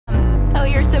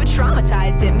you're so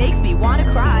traumatized, it makes me wanna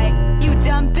cry. You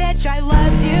dumb bitch, I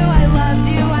loved you, I loved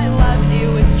you, I loved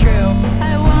you, it's true.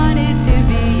 I wanted to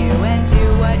be you and do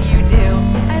what you do.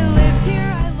 I lived here,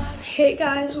 I loved. Hey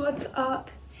guys, what's up?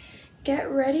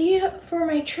 Get ready for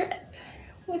my trip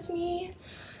with me.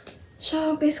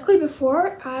 So basically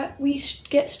before we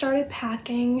get started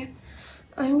packing,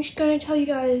 I'm just going to tell you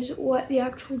guys what the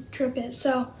actual trip is.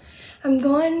 So I'm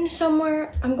going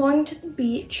somewhere, I'm going to the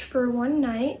beach for one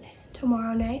night,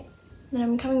 tomorrow night. Then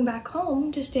I'm coming back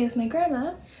home to stay with my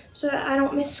grandma so that I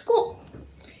don't miss school.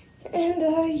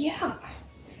 And yeah,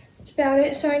 that's about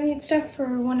it. So I need stuff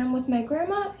for when I'm with my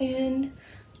grandma and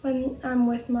when I'm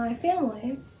with my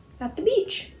family at the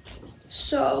beach.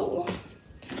 So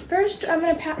first I'm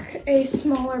gonna pack a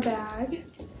smaller bag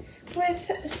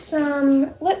with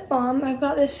some lip balm. I've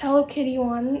got this Hello Kitty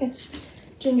one. It's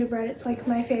gingerbread, it's like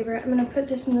my favorite. I'm gonna put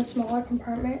this in the smaller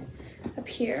compartment up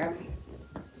here.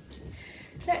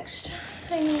 Next,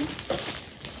 I need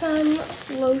some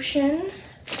lotion.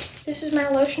 This is my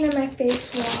lotion and my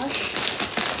face wash.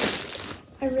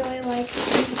 I really like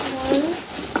these ones.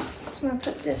 So I'm gonna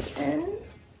put this in.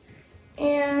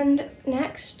 And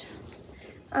next,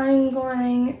 I'm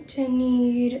going to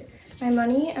need my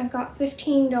money. I've got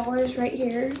 $15 right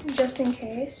here, just in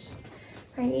case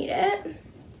I need it.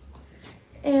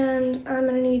 And I'm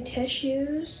gonna need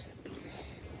tissues,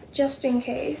 just in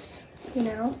case, you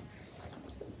know.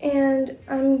 And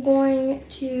I'm going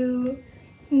to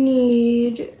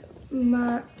need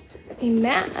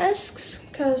masks,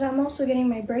 because I'm also getting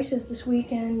my braces this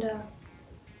week, and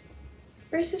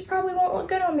braces probably won't look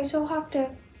good on me, so I'll have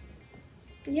to,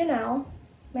 you know,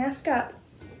 mask up.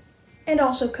 And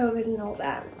also COVID and all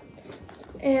that.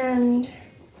 And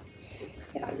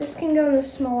yeah, this can go in the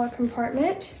smaller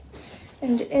compartment.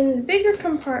 And in the bigger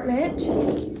compartment,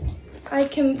 I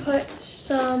can put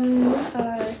some,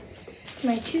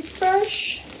 my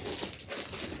toothbrush.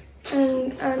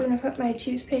 And I'm gonna put my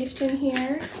toothpaste in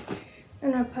here.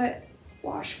 I'm gonna put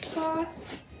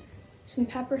washcloth, some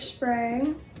pepper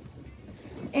spray,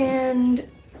 and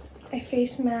a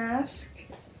face mask,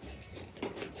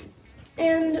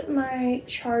 and my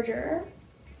charger.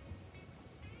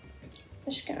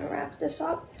 I'm just gonna wrap this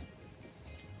up.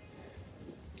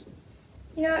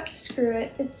 You know what, screw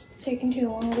it, it's taking too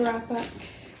long to wrap up.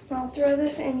 I'll throw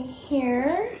this in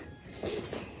here.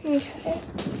 Okay.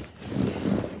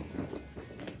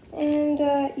 And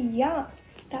yeah,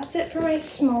 that's it for my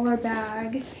smaller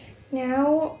bag.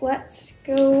 Now let's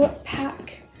go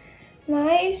pack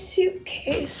my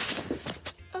suitcase.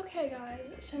 Okay guys,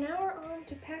 so now we're on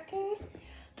to packing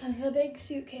the big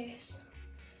suitcase.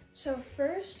 So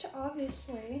first,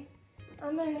 obviously,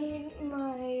 I'm gonna need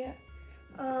my,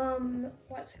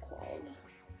 what's it called?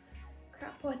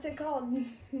 Crap, what's it called?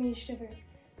 Me sugar.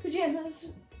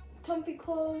 Pajamas, comfy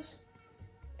clothes,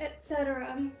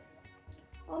 etc.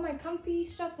 All my comfy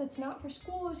stuff that's not for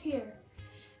school is here.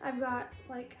 I've got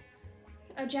like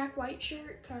a Jack White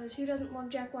shirt, because who doesn't love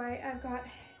Jack White? I've got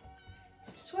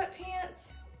some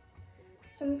sweatpants,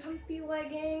 some comfy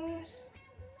leggings,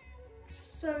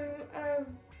 some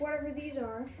whatever these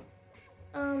are,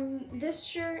 this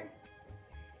shirt,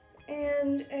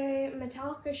 and a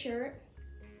Metallica shirt,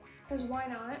 because why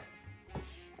not?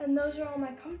 And those are all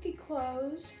my comfy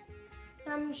clothes.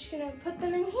 I'm just gonna put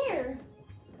them in here.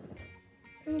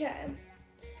 Okay,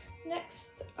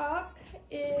 next up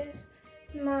is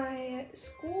my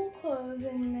school clothes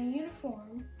and my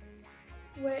uniform,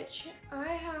 which I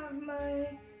have my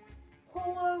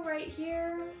polo right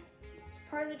here. It's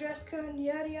part of the dress code,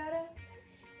 yada yada.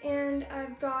 And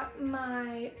I've got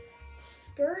my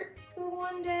skirt for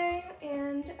one day,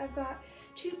 and I've got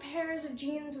 2 pairs of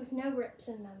jeans with no rips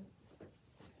in them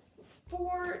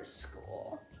for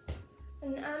school.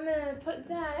 And I'm gonna put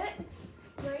that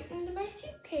right into my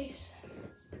suitcase.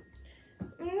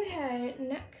 Okay,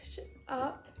 next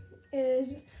up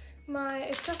is my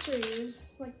accessories,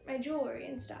 like my jewelry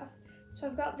and stuff. So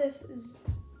I've got this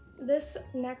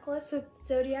necklace with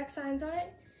zodiac signs on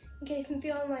it, in case I'm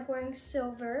feeling like wearing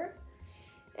silver.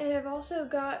 And I've also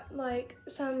got like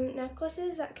some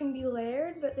necklaces that can be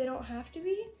layered, but they don't have to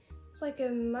be. It's like a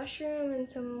mushroom and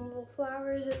some little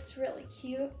flowers. It's really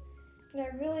cute. And I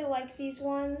really like these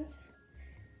ones.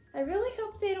 I really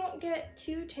hope they don't get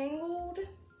too tangled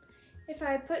if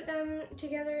I put them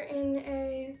together in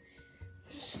a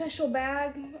special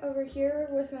bag over here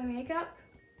with my makeup.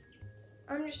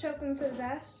 I'm just hoping for the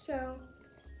best. So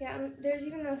yeah, there's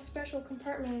even a special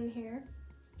compartment in here.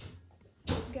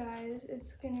 Guys,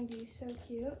 it's gonna be so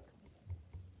cute.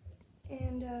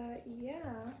 And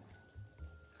yeah.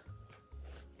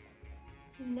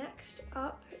 Next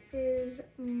up is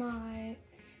my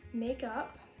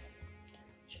makeup.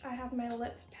 I have my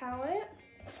lip palette.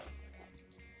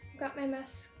 I've got my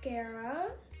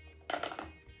mascara.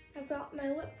 I've got my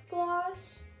lip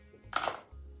gloss.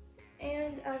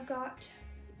 And I've got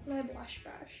my blush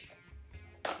brush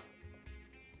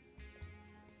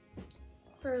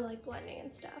for like blending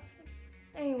and stuff.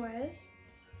 Anyways,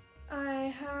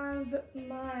 I have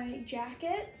my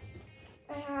jackets.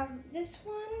 I have this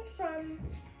one from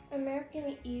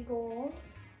American Eagle,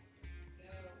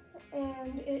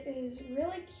 and it is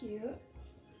really cute.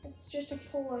 It's just a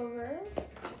pullover.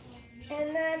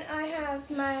 And then I have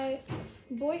my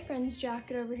boyfriend's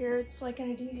jacket over here. It's like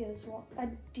an Adidas one.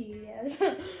 Adidas.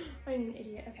 I'm an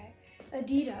idiot. Okay.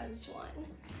 Adidas one.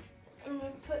 I'm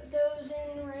gonna put those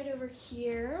in right over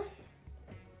here.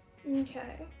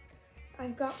 Okay.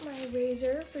 I've got my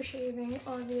razor for shaving,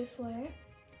 obviously.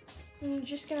 I'm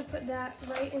just gonna put that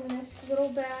right in this little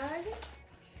bag.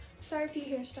 Sorry if you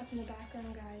hear stuff in the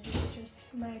background, guys. It's just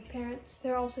my parents.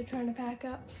 They're also trying to pack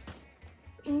up.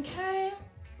 Okay.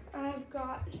 I've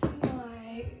got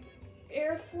my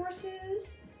Air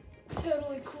Forces.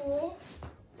 Totally cool.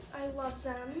 I love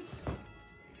them.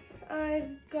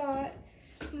 I've got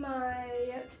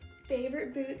my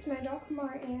favorite boots, my Doc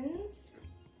Martens.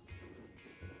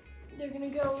 They're gonna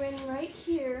go in right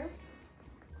here.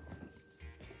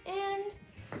 And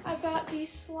I've got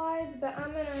these slides, but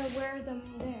I'm gonna wear them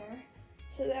there.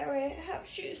 So that way I have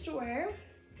shoes to wear.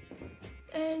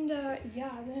 And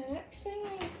yeah, the next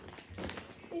thing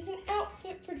is an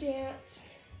outfit for dance.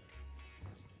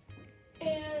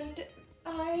 And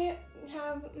I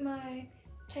have my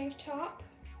tank top.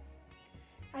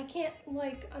 I can't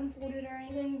like unfold it or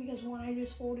anything because one, I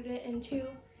just folded it, and two,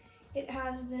 it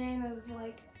has the name of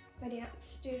like my dance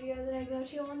studio that I go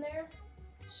to on there.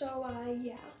 So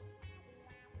yeah.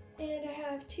 And I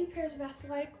have 2 pairs of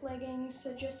athletic leggings,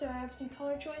 so just so I have some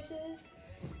color choices.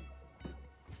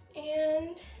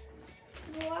 And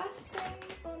the last thing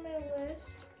on my list,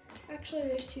 actually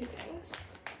there's 2 things.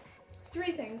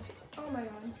 3 things, oh my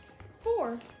god.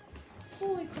 4,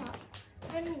 holy crap.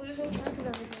 I'm losing track of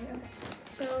everything. Okay,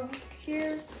 so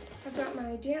here I've got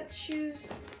my dance shoes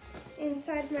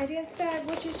inside my dance bag,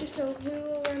 which is just a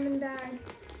Lululemon bag.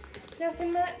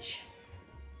 Nothing much.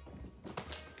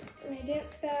 My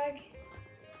dance bag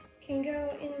can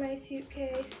go in my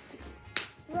suitcase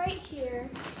right here.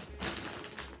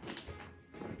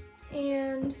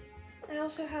 And I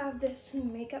also have this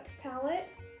makeup palette,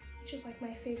 which is like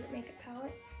my favorite makeup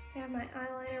palette. I have my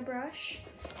eyeliner brush.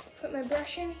 Put my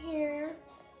brush in here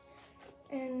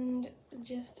and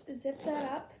just zip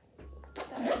that up. Put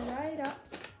that right up.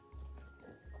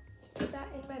 Put that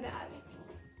in my bag.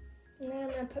 And then I'm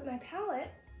gonna put my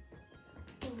palette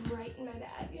right in my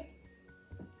bag.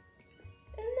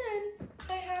 And then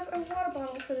I have a water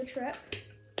bottle for the trip.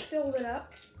 Filled it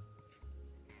up.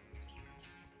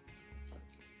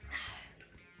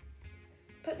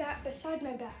 Put that beside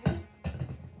my bag,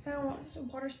 so I don't want some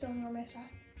water spilling on my stuff.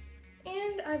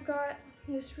 And I've got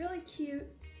this really cute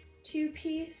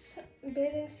 2-piece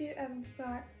bathing suit. I've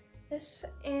got this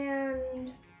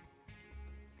and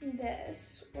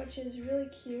this, which is really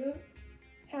cute.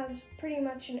 Has pretty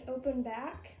much an open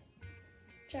back,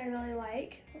 which I really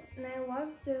like. And I love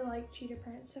the like cheetah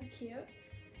print, it's so cute.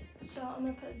 So I'm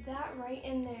gonna put that right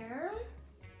in there.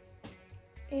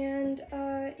 And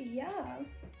yeah.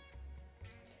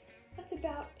 That's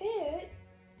about it.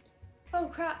 Oh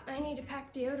crap, I need to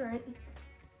pack deodorant.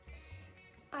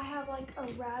 I have like a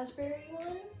raspberry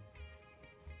one.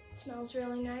 It smells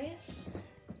really nice.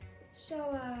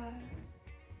 So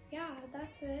yeah,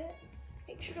 that's it.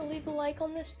 Make sure to leave a like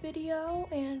on this video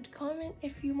and comment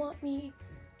if you want me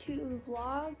to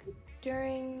vlog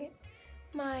during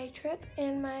my trip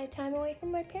and my time away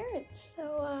from my parents.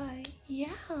 So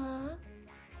yeah.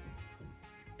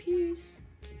 Peace.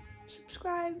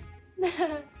 Subscribe.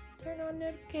 Turn on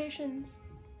notifications.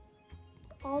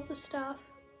 All the stuff.